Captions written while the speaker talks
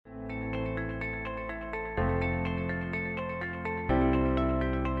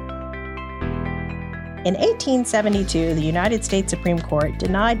In 1872, the United States Supreme Court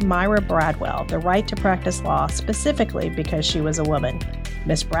denied Myra Bradwell the right to practice law specifically because she was a woman.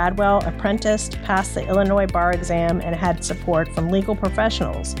 Miss Bradwell apprenticed, passed the Illinois bar exam, and had support from legal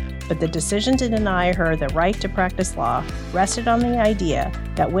professionals, but the decision to deny her the right to practice law rested on the idea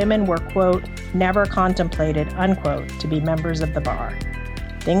that women were, quote, never contemplated, unquote, to be members of the bar.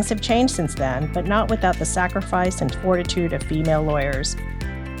 Things have changed since then, but not without the sacrifice and fortitude of female lawyers.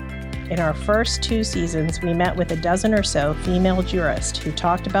 In our first 2 seasons, we met with a dozen or so female jurists who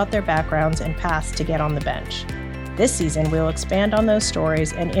talked about their backgrounds and paths to get on the bench. This season, we'll expand on those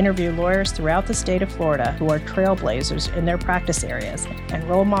stories and interview lawyers throughout the state of Florida who are trailblazers in their practice areas and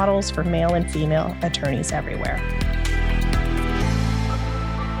role models for male and female attorneys everywhere.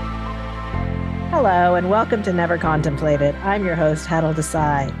 Hello, and welcome to Never Contemplated. I'm your host, Judge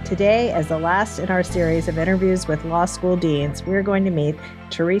Desai. Today, as the last in our series of interviews with law school deans, we're going to meet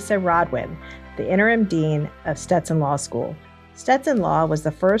Theresa Radwan, the Interim Dean of Stetson Law School. Stetson Law was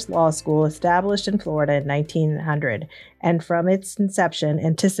the first law school established in Florida in 1900, and from its inception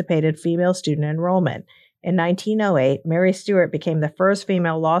anticipated female student enrollment. In 1908, Mary Stewart became the first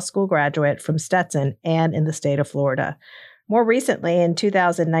female law school graduate from Stetson and in the state of Florida. More recently, in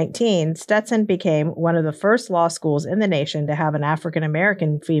 2019, Stetson became one of the first law schools in the nation to have an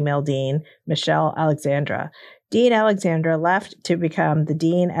African-American female dean, Michelle Alexandra. Dean Alexandra left to become the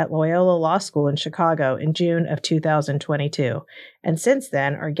dean at Loyola Law School in Chicago in June of 2022. And since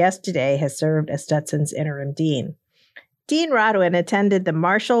then, our guest today has served as Stetson's interim dean. Dean Radwan attended the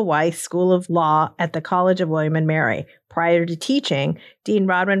Marshall Weiss School of Law at the College of William and Mary. Prior to teaching, Dean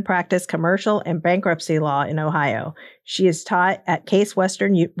Radwan practiced commercial and bankruptcy law in Ohio. She is taught at Case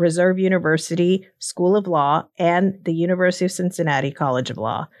Western Reserve University School of Law and the University of Cincinnati College of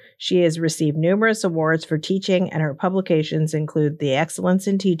Law. She has received numerous awards for teaching, and her publications include the Excellence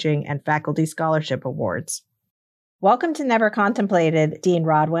in Teaching and Faculty Scholarship Awards. Welcome to Never Contemplated, Dean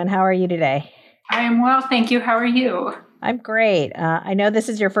Radwan. How are you today? I am well, thank you. How are you? I'm great. I know this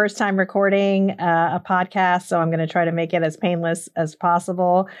is your first time recording a podcast, so I'm going to try to make it as painless as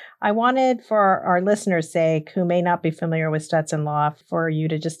possible. I wanted, for our listeners' sake, who may not be familiar with Stetson Law, for you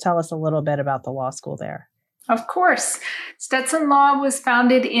to just tell us a little bit about the law school there. Of course. Stetson Law was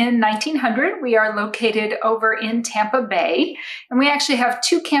founded in 1900. We are located over in Tampa Bay, and we actually have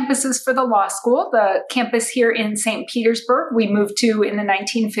 2 campuses for the law school. The campus here in St. Petersburg, we moved to in the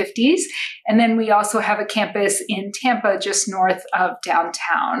 1950s, and then we also have a campus in Tampa just north of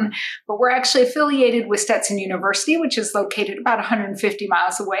downtown. But we're actually affiliated with Stetson University, which is located about 150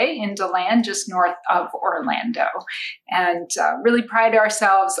 miles away in DeLand, just north of Orlando, and really pride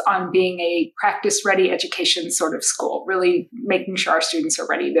ourselves on being a practice-ready education sort of school, really making sure our students are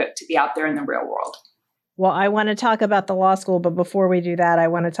ready to be out there in the real world. Well, I want to talk about the law school, but before we do that, I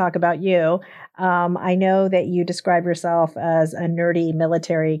want to talk about you. I know that you describe yourself as a nerdy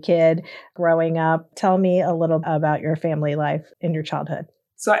military kid growing up. Tell me a little about your family life in your childhood.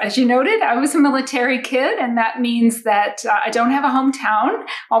 So as you noted, I was a military kid, and that means that I don't have a hometown.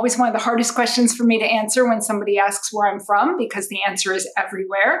 Always one of the hardest questions for me to answer when somebody asks where I'm from, because the answer is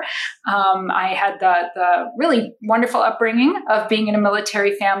everywhere. I had the really wonderful upbringing of being in a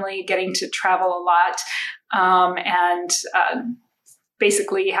military family, getting to travel a lot, and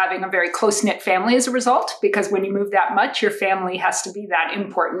basically having a very close-knit family as a result, because when you move that much, your family has to be that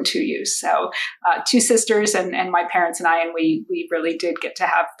important to you. So 2 sisters and my parents and I, and we really did get to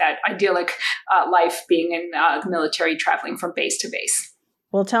have that idyllic life being in the military, traveling from base to base.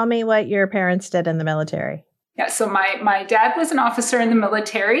 Well, tell me what your parents did in the military. Yeah, so my dad was an officer in the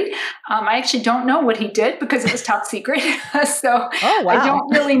military. I actually don't know what he did because it was top secret. So oh, wow. I don't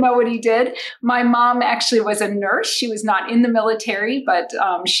really know what he did. My mom actually was a nurse. She was not in the military, but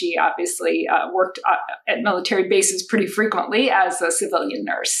she obviously worked at military bases pretty frequently as a civilian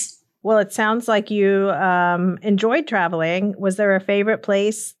nurse. Well, it sounds like you enjoyed traveling. Was there a favorite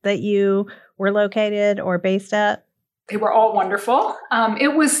place that you were located or based at? They were all wonderful.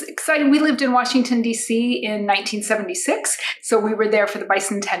 It was exciting. We lived in Washington, D.C. in 1976. So we were there for the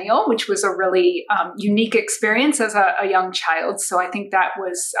bicentennial, which was a really unique experience as a young child. So I think that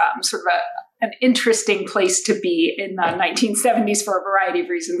was sort of an interesting place to be in the 1970s for a variety of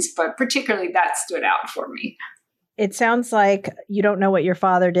reasons, but particularly that stood out for me. It sounds like you don't know what your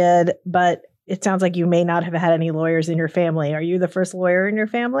father did, but it sounds like you may not have had any lawyers in your family. Are you the first lawyer in your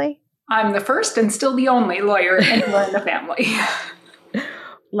family? I'm the first and still the only lawyer anywhere in the family.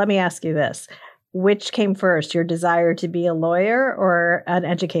 Let me ask you this. Which came first, your desire to be a lawyer or an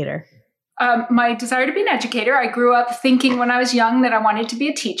educator? My desire to be an educator. I grew up thinking when I was young that I wanted to be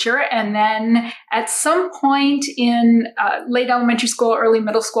a teacher. And then at some point in late elementary school, early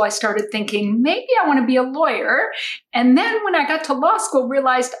middle school, I started thinking maybe I want to be a lawyer. And then when I got to law school,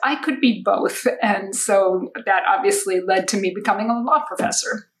 realized I could be both. And so that obviously led to me becoming a law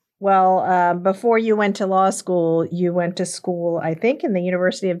professor. Well, before you went to law school, you went to school, I think, in the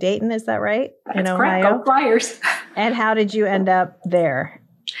University of Dayton. Is that right? That's correct. Go Flyers. And how did you end up there?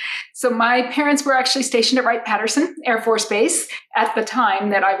 So my parents were actually stationed at Wright-Patterson Air Force Base at the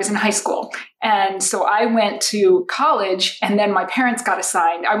time that I was in high school. And so I went to college, and then my parents got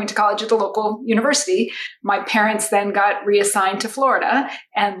assigned. I went to college at the local university. My parents then got reassigned to Florida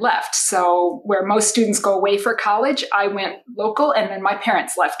and left. So where most students go away for college, I went local, and then my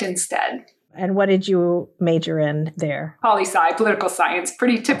parents left instead. And what did you major in there? Poli-sci, political science,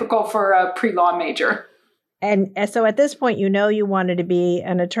 pretty typical for a pre-law major. And so at this point, you wanted to be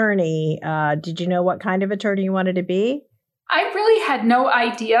an attorney. Did you know what kind of attorney you wanted to be? I really had no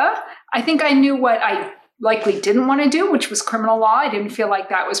idea. I think I knew what I likely didn't want to do, which was criminal law. I didn't feel like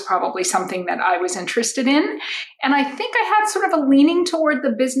that was probably something that I was interested in. And I think I had sort of a leaning toward the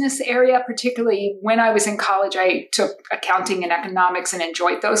business area, particularly when I was in college. I took accounting and economics and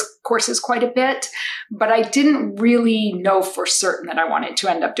enjoyed those courses quite a bit. But I didn't really know for certain that I wanted to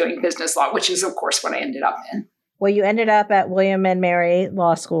end up doing business law, which is, of course, what I ended up in. Well, you ended up at William and Mary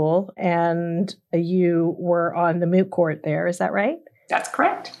Law School, and you were on the moot court there. Is that right? That's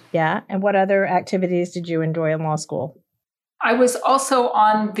correct. Yeah. And what other activities did you enjoy in law school? I was also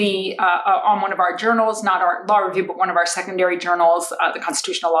on on one of our journals, not our law review, but one of our secondary journals, the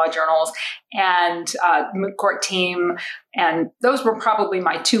constitutional law journals, and the moot court team. And those were probably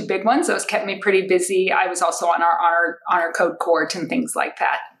my two big ones. Those kept me pretty busy. I was also on our honor code court and things like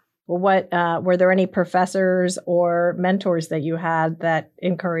that. Well, what were there any professors or mentors that you had that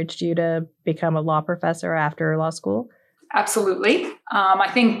encouraged you to become a law professor after law school? Absolutely. I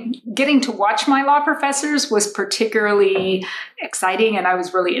think getting to watch my law professors was particularly exciting, and I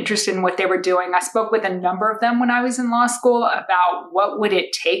was really interested in what they were doing. I spoke with a number of them when I was in law school about what would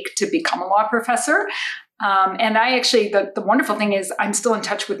it take to become a law professor. And I actually, the wonderful thing is I'm still in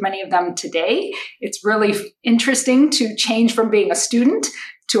touch with many of them today. It's really interesting to change from being a student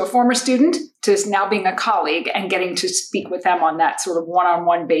to a former student to now being a colleague and getting to speak with them on that sort of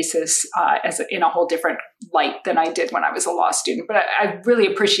one-on-one basis in a whole different light than I did when I was a law student. But I really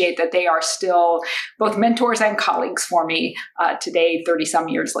appreciate that they are still both mentors and colleagues for me today, 30-some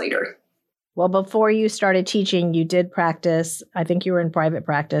years later. Well, before you started teaching, you did practice. I think you were in private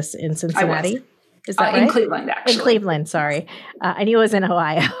practice in Cincinnati. I was. Is that right? In Cleveland, actually. In Cleveland, sorry. I knew it was in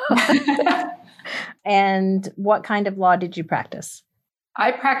Ohio. And what kind of law did you practice?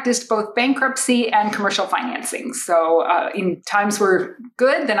 I practiced both bankruptcy and commercial financing. So in times were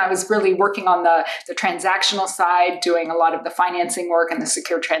good, then I was really working on the transactional side, doing a lot of the financing work and the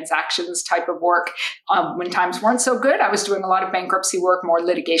secure transactions type of work. When times weren't so good, I was doing a lot of bankruptcy work, more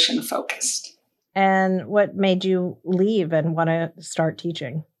litigation focused. And what made you leave and want to start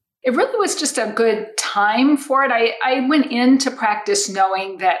teaching? It really was just a good time for it. I went into practice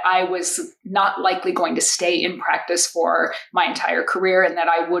knowing that I was not likely going to stay in practice for my entire career and that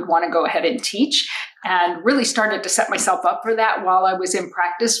I would want to go ahead and teach, and really started to set myself up for that while I was in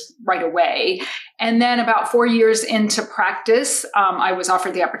practice right away. And then about 4 years into practice, I was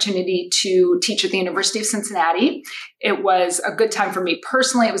offered the opportunity to teach at the University of Cincinnati. It was a good time for me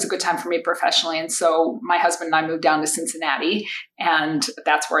personally. It was a good time for me professionally. And so my husband and I moved down to Cincinnati, and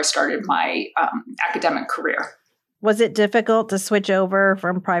that's where I started my academic career. Was it difficult to switch over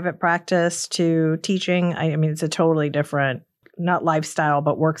from private practice to teaching? I mean, it's a totally different, not lifestyle,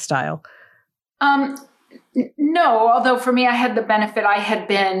 but work style. No, although for me, I had the benefit. I had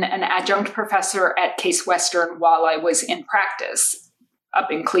been an adjunct professor at Case Western while I was in practice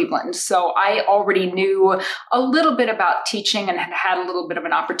up in Cleveland. So I already knew a little bit about teaching and had a little bit of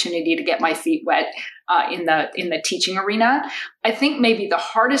an opportunity to get my feet wet in the teaching arena. I think maybe the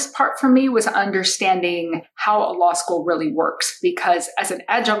hardest part for me was understanding how a law school really works, because as an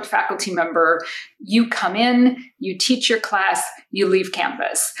adjunct faculty member, you come in, you teach your class, you leave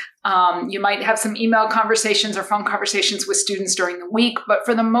campus. You might have some email conversations or phone conversations with students during the week, but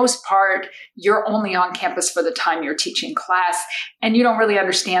for the most part, you're only on campus for the time you're teaching class, and you don't really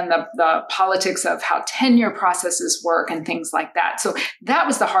understand the politics of how tenure processes work and things like that. So that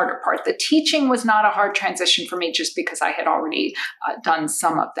was the harder part. The teaching was not a hard transition for me just because I had already done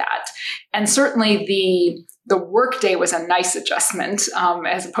some of that. And certainly the workday was a nice adjustment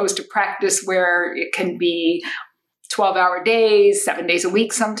as opposed to practice where it can be 12-hour days, 7 days a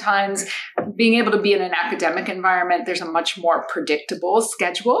week sometimes. being able to be in an academic environment, there's a much more predictable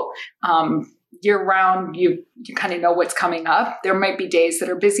schedule. Year round, you kind of know what's coming up. There might be days that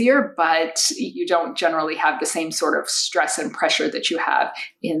are busier, but you don't generally have the same sort of stress and pressure that you have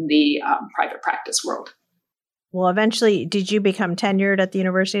in the private practice world. Well, eventually, did you become tenured at the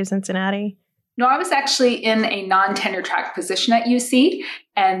University of Cincinnati? No, I was actually in a non-tenure track position at UC.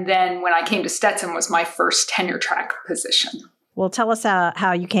 And then when I came to Stetson was my first tenure track position. Well, tell us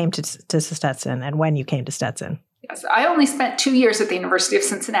how you came to Stetson and when you came to Stetson. Yes, I only spent 2 years at the University of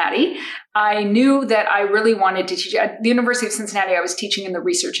Cincinnati. I knew that I really wanted to teach. At the University of Cincinnati, I was teaching in the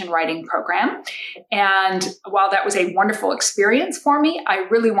research and writing program. And while that was a wonderful experience for me, I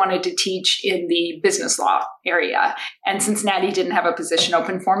really wanted to teach in the business law area. And Cincinnati didn't have a position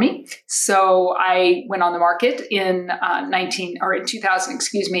open for me. So I went on the market in 2000,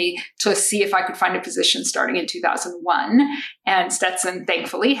 to see if I could find a position starting in 2001. And Stetson,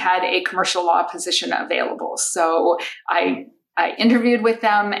 thankfully, had a commercial law position available. So I interviewed with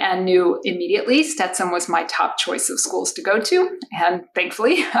them and knew immediately Stetson was my top choice of schools to go to. And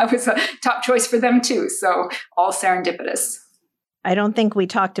thankfully, I was a top choice for them too. So all serendipitous. I don't think we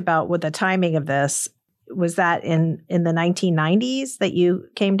talked about what the timing of this. Was that in the 1990s that you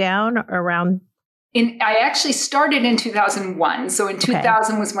came down around? I actually started in 2001. So in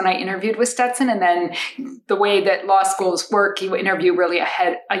 2000 was when I interviewed with Stetson. And then the way that law schools work, you interview really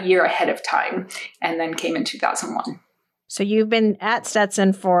a year ahead of time, and then came in 2001. So you've been at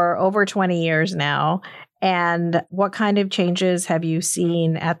Stetson for over 20 years now. And what kind of changes have you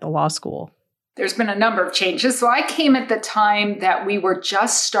seen at the law school? There's been a number of changes. So I came at the time that we were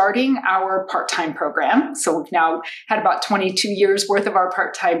just starting our part-time program. So we've now had about 22 years worth of our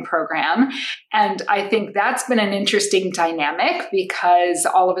part-time program. And I think that's been an interesting dynamic because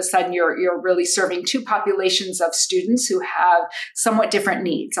all of a sudden you're really serving two populations of students who have somewhat different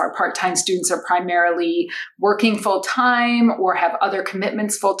needs. Our part-time students are primarily working full-time or have other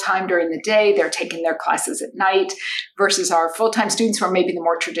commitments full-time during the day. They're taking their classes at night versus our full-time students who are maybe the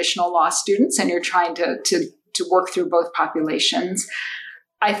more traditional law students, and you're trying to work through both populations.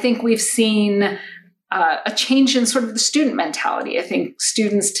 I think we've seen a change in sort of the student mentality. I think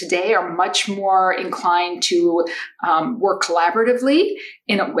students today are much more inclined to work collaboratively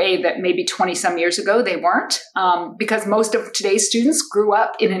in a way that maybe 20 some years ago they weren't, because most of today's students grew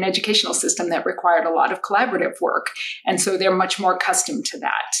up in an educational system that required a lot of collaborative work. And so they're much more accustomed to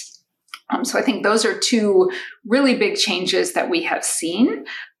that. So I think those are two really big changes that we have seen.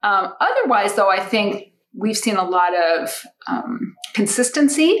 Otherwise, though, I think we've seen a lot of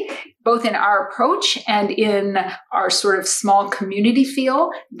consistency, both in our approach and in our sort of small community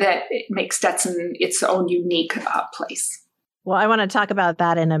feel that it makes Stetson its own unique place. Well, I want to talk about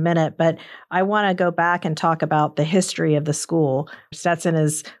that in a minute, but I want to go back and talk about the history of the school. Stetson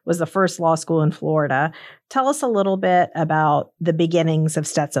was the first law school in Florida. Tell us a little bit about the beginnings of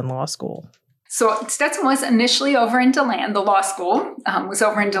Stetson Law School. So Stetson was initially over in DeLand. The law school was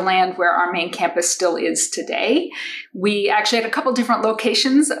over in DeLand, where our main campus still is today. We actually had a couple different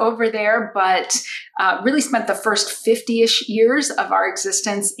locations over there, but really spent the first 50-ish years of our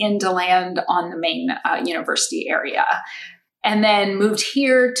existence in DeLand on the main university area. And then moved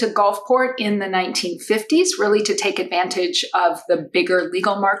here to Gulfport in the 1950s, really to take advantage of the bigger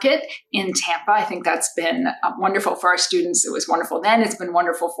legal market in Tampa. I think that's been wonderful for our students. It was wonderful then. It's been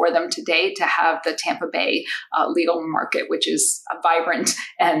wonderful for them today to have the Tampa Bay legal market, which is a vibrant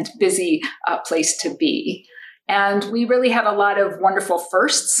and busy place to be. And we really had a lot of wonderful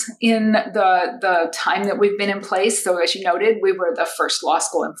firsts in the time that we've been in place. So as you noted, we were the first law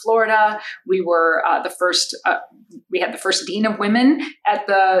school in Florida. We were we had the first dean of women at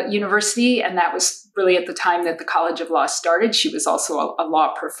the university. And that was really at the time that the College of Law started. She was also a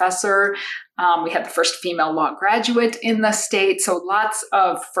law professor. We had the first female law graduate in the state. So lots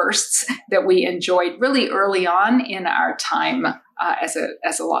of firsts that we enjoyed really early on in our time as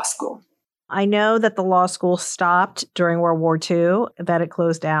a law school. I know that the law school stopped during World War II, that it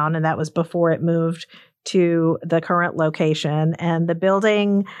closed down, and that was before it moved to the current location. And the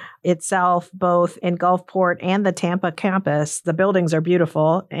building itself, both in Gulfport and the Tampa campus, the buildings are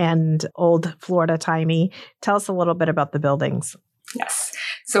beautiful and old Florida timey. Tell us a little bit about the buildings. Yes.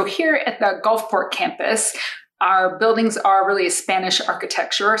 So here at the Gulfport campus, our buildings are really a Spanish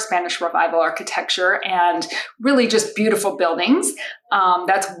architecture, Spanish Revival architecture, and really just beautiful buildings.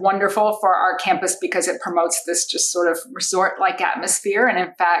 That's wonderful for our campus because it promotes this just sort of resort-like atmosphere. And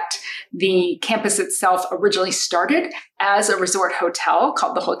in fact, the campus itself originally started as a resort hotel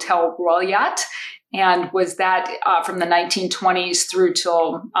called the Hotel Royal Yacht. and was that from the 1920s through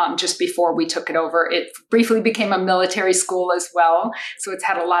till just before we took it over. It briefly became a military school as well, so it's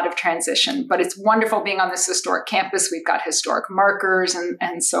had a lot of transition. But it's wonderful being on this historic campus. We've got historic markers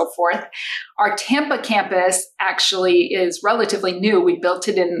and so forth. Our Tampa campus actually is relatively new. We built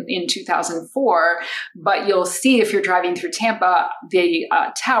it in 2004, but you'll see if you're driving through Tampa, the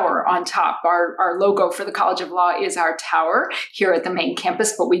tower on top. Our logo for the College of Law is our tower here at the main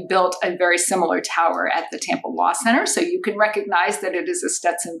campus, but we built a very similar tower at the Tampa Law Center. So you can recognize that it is a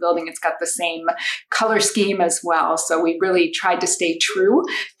Stetson building. It's got the same color scheme as well. So we really tried to stay true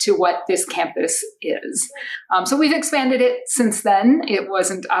to what this campus is. So we've expanded it since then. It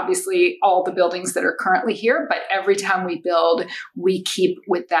wasn't obviously all the buildings that are currently here, but every time we build, we keep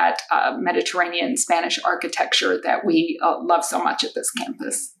with that Mediterranean Spanish architecture that we love so much at this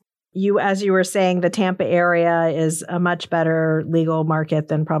campus. As you were saying, the Tampa area is a much better legal market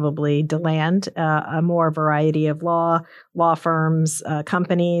than probably DeLand, a more variety of law firms,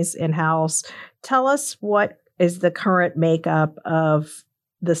 companies in-house. Tell us, what is the current makeup of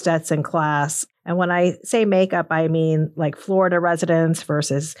the Stetson class? And when I say makeup, I mean like Florida residents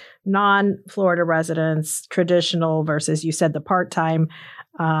versus non-Florida residents, traditional versus, you said, the part-time.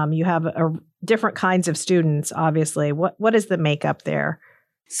 You have different kinds of students, obviously. What is the makeup there?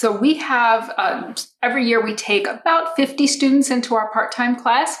 So we have, every year we take about 50 students into our part-time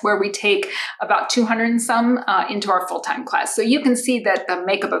class, where we take about 200 and some into our full-time class. So you can see that the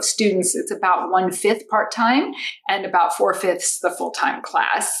makeup of students, it's about 1/5 part-time and about 4/5 the full-time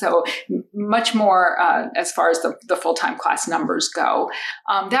class. So much more as far as the full-time class numbers go.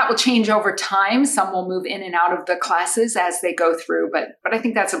 That will change over time. Some will move in and out of the classes as they go through, but I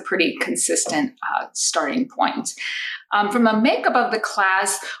think that's a pretty consistent starting point. From the makeup of the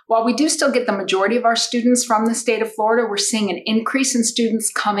class, while we do still get the majority of our students from the state of Florida, we're seeing an increase in students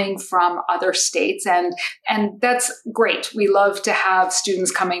coming from other states, and that's great. We love to have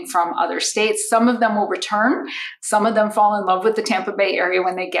students coming from other states. Some of them will return. Some of them fall in love with the Tampa Bay area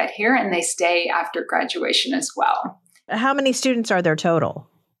when they get here, and they stay after graduation as well. How many students are there total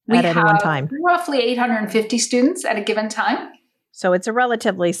at any one time? We have roughly 850 students at a given time. So it's a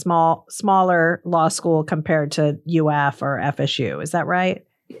relatively smaller law school compared to UF or FSU. Is that right?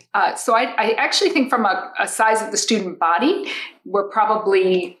 So I actually think from a size of the student body, we're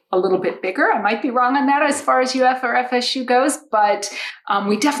probably a little bit bigger. I might be wrong on that as far as UF or FSU goes, but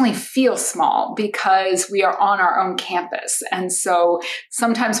we definitely feel small because we are on our own campus. And so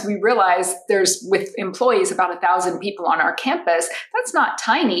sometimes we realize there's, with employees, about 1,000 people on our campus. That's not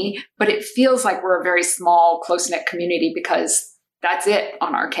tiny, but it feels like we're a very small, close-knit community because that's it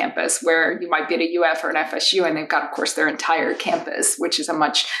on our campus, where you might be at a UF or an FSU, and they've got, of course, their entire campus, which is a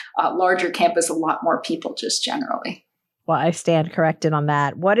much larger campus, a lot more people just generally. Well, I stand corrected on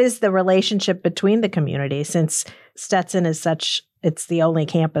that. What is the relationship between the community? Since Stetson is it's the only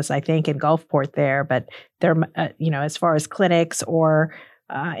campus, I think, in Gulfport there, but there, as far as clinics or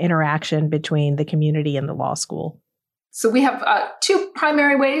interaction between the community and the law school. So we have two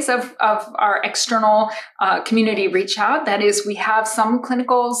primary ways of our external community reach out. That is, we have some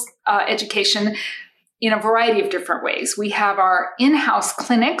clinical education in a variety of different ways. We have our in-house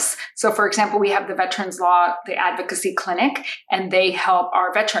clinics. So for example, we have the Veterans Law, the Advocacy Clinic, and they help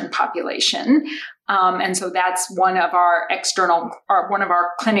our veteran population. And so that's one of our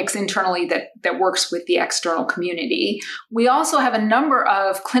clinics internally that works with the external community. We also have a number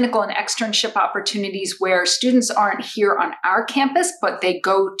of clinical and externship opportunities where students aren't here on our campus, but they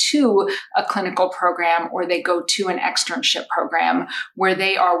go to a clinical program or they go to an externship program where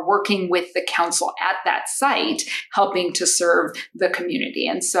they are working with the council at that site, helping to serve the community.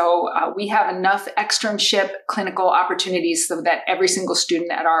 And so we have enough externship clinical opportunities so that every single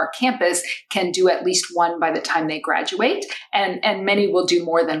student at our campus can do at least one by the time they graduate, and many will do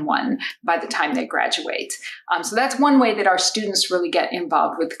more than one by the time they graduate. So that's one way that our students really get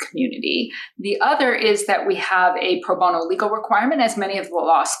involved with the community. The other is that we have a pro bono legal requirement, as many of the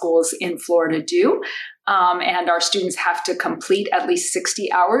law schools in Florida do, and our students have to complete at least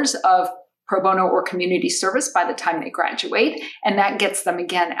 60 hours of pro bono or community service by the time they graduate. And that gets them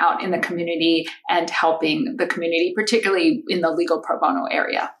again out in the community and helping the community, particularly in the legal pro bono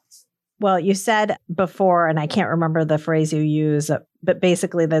area. Well, you said before, and I can't remember the phrase you use, but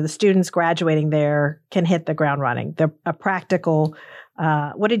basically the students graduating there can hit the ground running. They're a practical,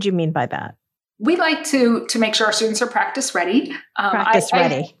 what did you mean by that? We like to make sure our students are practice ready. Practice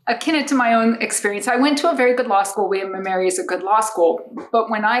ready. Akin it to my own experience. I went to a very good law school. William & Mary is a good law school.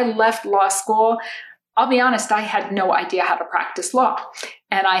 But when I left law school, I'll be honest, I had no idea how to practice law.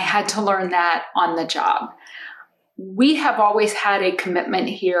 And I had to learn that on the job. we have always had a commitment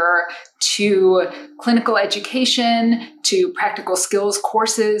here to clinical education, to practical skills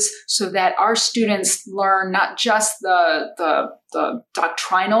courses, so that our students learn not just the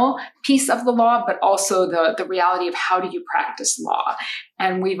doctrinal piece of the law, but also the reality of how do you practice law.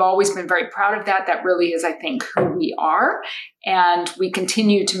 And we've always been very proud of that. That really is, I think, who we are. And we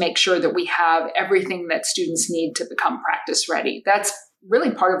continue to make sure that we have everything that students need to become practice ready. That's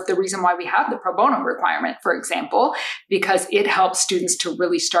really part of the reason why we have the pro bono requirement, for example, because it helps students to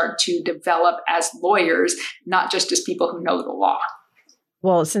really start to develop as lawyers, not just as people who know the law.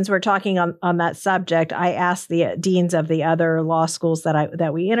 Well, since we're talking on that subject, I asked the deans of the other law schools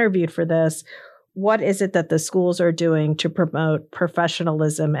that we interviewed for this, what is it that the schools are doing to promote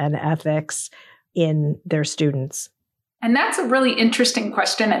professionalism and ethics in their students? And that's a really interesting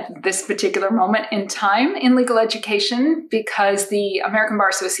question at this particular moment in time in legal education, because the American Bar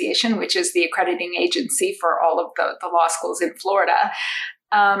Association, which is the accrediting agency for all of the law schools in Florida,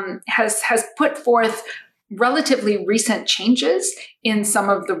 has put forth relatively recent changes in some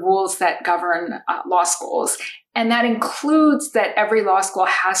of the rules that govern law schools. And that includes that every law school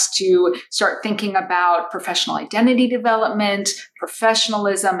has to start thinking about professional identity development,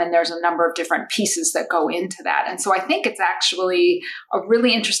 professionalism, and there's a number of different pieces that go into that. And so I think it's actually a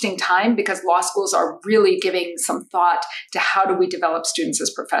really interesting time because law schools are really giving some thought to how do we develop students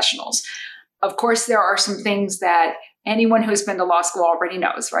as professionals. Of course, there are some things that anyone who's been to law school already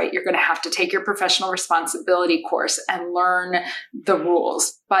knows, right? You're going to have to take your professional responsibility course and learn the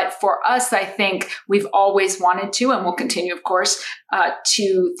rules. But for us, I think we've always wanted to, and will continue, of course,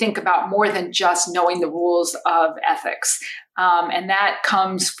 to think about more than just knowing the rules of ethics. And that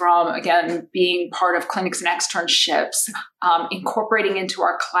comes from, again, being part of clinics and externships, incorporating into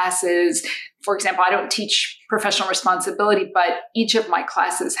our classes. For example, I don't teach professional responsibility, but each of my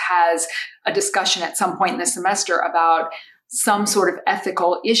classes has a discussion at some point in the semester about some sort of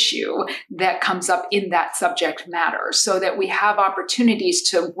ethical issue that comes up in that subject matter, so that we have opportunities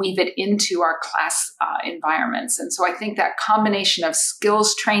to weave it into our class environments. And so I think that combination of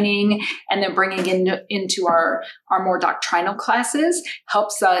skills training and then bringing into our more doctrinal classes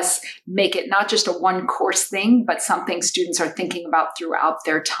helps us make it not just a one course thing, but something students are thinking about throughout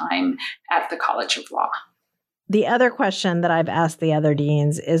their time at the College of Law. The other question that I've asked the other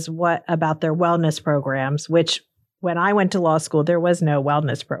deans is what about their wellness programs, which when I went to law school, there was no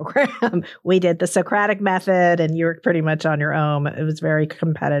wellness program. We did the Socratic method and you were pretty much on your own. It was very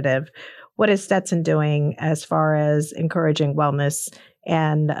competitive. What is Stetson doing as far as encouraging wellness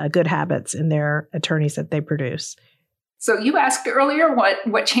and good habits in their attorneys that they produce? So you asked earlier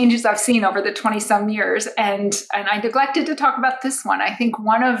what changes I've seen over the 20-some years, and I neglected to talk about this one. I think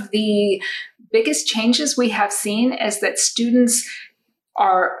one of the biggest changes we have seen is that students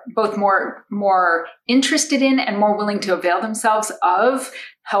are both more interested in and more willing to avail themselves of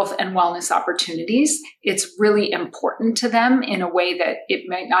health and wellness opportunities. It's really important to them in a way that it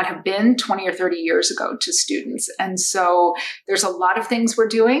might not have been 20 or 30 years ago to students. And so there's a lot of things we're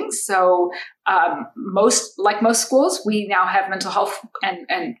doing. So most schools, we now have mental health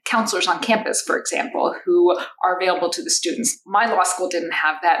and counselors on campus, for example, who are available to the students. My law school didn't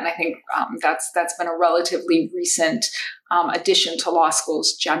have that. And I think that's been a relatively recent addition to law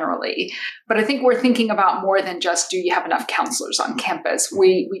schools generally. But I think we're thinking about more than just, do you have enough counselors on campus?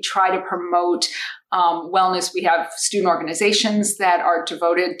 We try to promote wellness. We have student organizations that are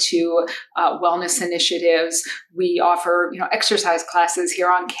devoted to wellness initiatives. We offer, exercise classes here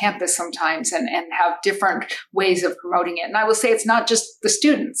on campus sometimes and have different ways of promoting it. And I will say it's not just the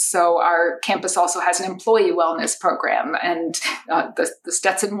students. So our campus also has an employee wellness program and the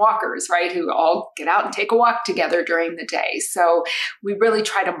Stetson walkers, right, who all get out and take a walk together during the day. So we really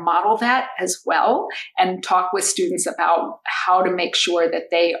try to model that as well and talk with students about how to make sure that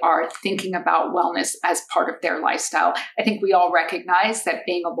they are thinking about wellness as part of their lifestyle. I think we all recognize that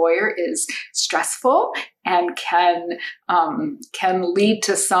being a lawyer is stressful and can lead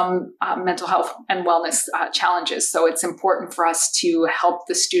to some mental health and wellness challenges. So it's important for us to help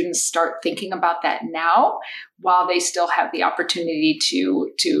the students start thinking about that now while they still have the opportunity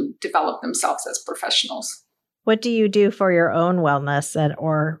to develop themselves as professionals. What do you do for your own wellness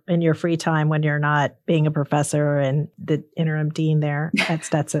or in your free time when you're not being a professor and the interim dean there at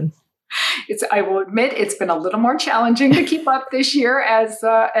Stetson? I will admit it's been a little more challenging to keep up this year as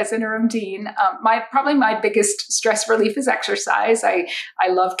interim dean. Probably my biggest stress relief is exercise. I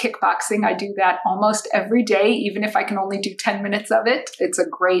love kickboxing. I do that almost every day, even if I can only do 10 minutes of it. It's a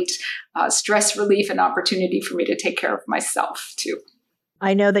great stress relief and opportunity for me to take care of myself too.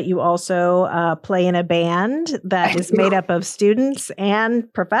 I know that you also play in a band that is made up of students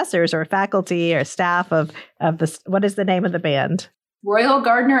and professors or faculty or staff of what is the name of the band? Royal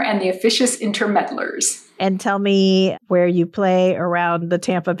Gardner and the Officious Intermeddlers. And tell me where you play around the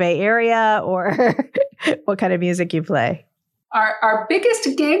Tampa Bay area or what kind of music you play. Our biggest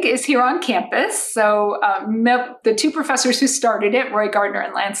gig is here on campus. So the two professors who started it, Roy Gardner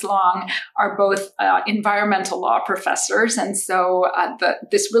and Lance Long, are both environmental law professors. And so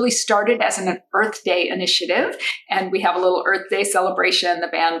this really started as an Earth Day initiative. And we have a little Earth Day celebration. The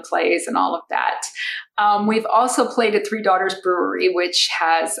band plays and all of that. We've also played at Three Daughters Brewery, which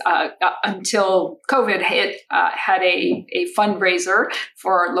has, until COVID hit, had a fundraiser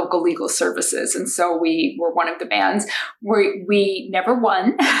for local legal services. And so we were one of the bands. We never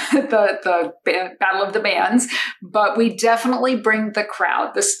won the Battle of the Bands, but we definitely bring the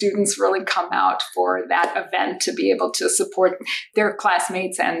crowd. The students really come out for that event to be able to support their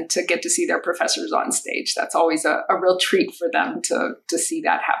classmates and to get to see their professors on stage. That's always a real treat for them to see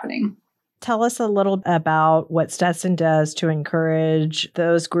that happening. Tell us a little about what Stetson does to encourage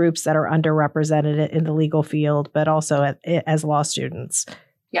those groups that are underrepresented in the legal field, but also as law students.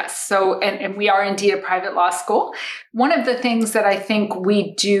 Yes. So, and we are indeed a private law school. One of the things that I think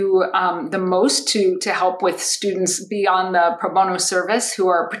we do the most to help with students beyond the pro bono service who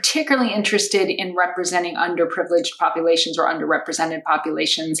are particularly interested in representing underprivileged populations or underrepresented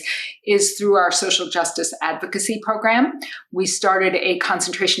populations is through our social justice advocacy program. We started a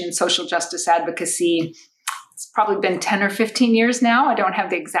concentration in social justice advocacy. It's probably been 10 or 15 years now. I don't have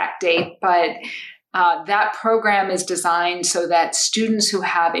the exact date, but that program is designed so that students who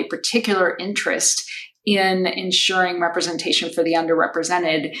have a particular interest in ensuring representation for the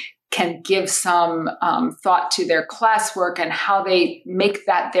underrepresented can give some thought to their classwork and how they make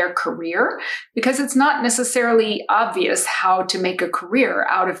that their career, because it's not necessarily obvious how to make a career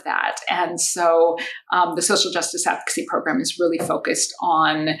out of that. And so the social justice advocacy program is really focused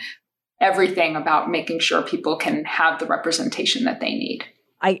on everything about making sure people can have the representation that they need.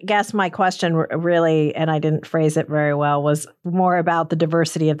 I guess my question really, and I didn't phrase it very well, was more about the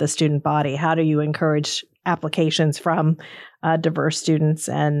diversity of the student body. How do you encourage applications from diverse students?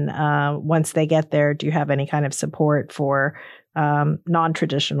 And once they get there, do you have any kind of support for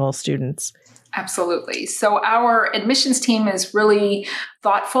non-traditional students? Absolutely. So our admissions team is really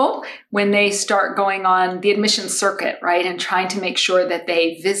thoughtful when they start going on the admissions circuit, right? And trying to make sure that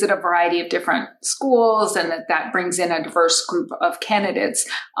they visit a variety of different schools and that brings in a diverse group of candidates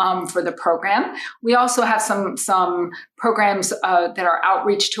for the program. We also have some programs that are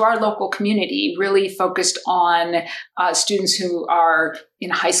outreach to our local community, really focused on students who are in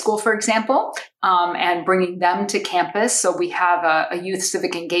high school, for example, and bringing them to campus. So we have a youth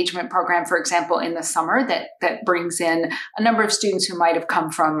civic engagement program, for example, in the summer that brings in a number of students who might have come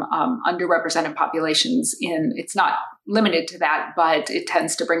from underrepresented populations. It's not limited to that, but it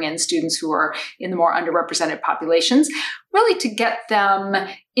tends to bring in students who are in the more underrepresented populations, really to get them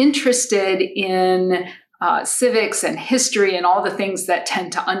interested in civics and history and all the things that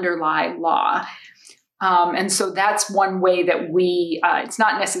tend to underlie law. And so that's one way that it's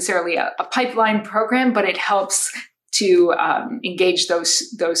not necessarily a pipeline program, but it helps to engage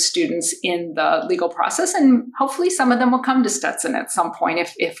those students in the legal process. And hopefully some of them will come to Stetson at some point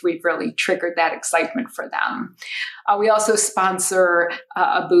if we've really triggered that excitement for them. We also sponsor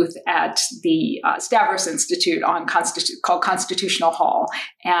a booth at the Stavros Institute called Constitutional Hall.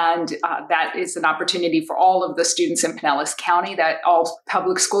 And that is an opportunity for all of the students in Pinellas County, that all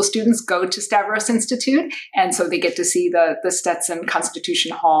public school students go to Stavros Institute. And so they get to see the Stetson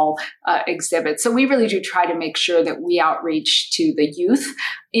Constitution Hall exhibit. So we really do try to make sure that we outreach to the youth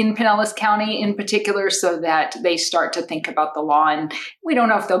in Pinellas County in particular, so that they start to think about the law. And we don't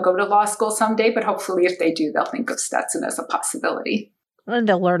know if they'll go to law school someday, but hopefully if they do, they'll think of Stetson as a possibility. And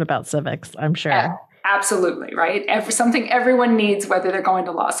they'll learn about civics, I'm sure. Yeah, absolutely, right? Something everyone needs, whether they're going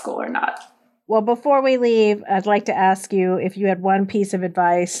to law school or not. Well, before we leave, I'd like to ask you if you had one piece of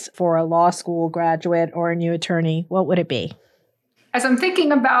advice for a law school graduate or a new attorney, what would it be? As I'm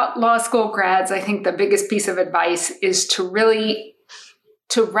thinking about law school grads, I think the biggest piece of advice is to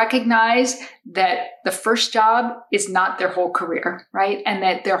recognize that the first job is not their whole career, right? And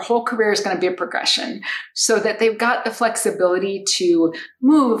that their whole career is going to be a progression, so that they've got the flexibility to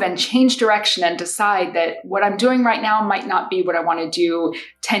move and change direction and decide that what I'm doing right now might not be what I want to do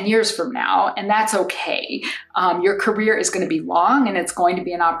 10 years from now. And that's okay. Your career is going to be long, and it's going to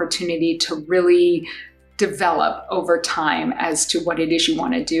be an opportunity to really develop over time as to what it is you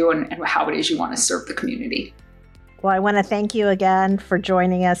want to do and how it is you want to serve the community. Well, I want to thank you again for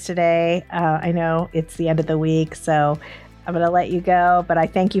joining us today. I know it's the end of the week, so I'm going to let you go, but I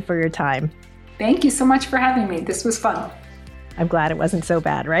thank you for your time. Thank you so much for having me. This was fun. I'm glad it wasn't so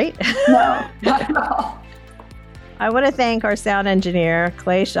bad, right? No, not at all. I want to thank our sound engineer,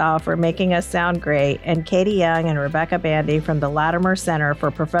 Clay Shaw, for making us sound great, and Katie Young and Rebecca Bandy from the Latimer Center for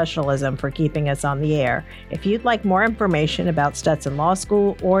Professionalism for keeping us on the air. If you'd like more information about Stetson Law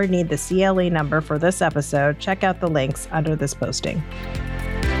School or need the CLE number for this episode, check out the links under this posting.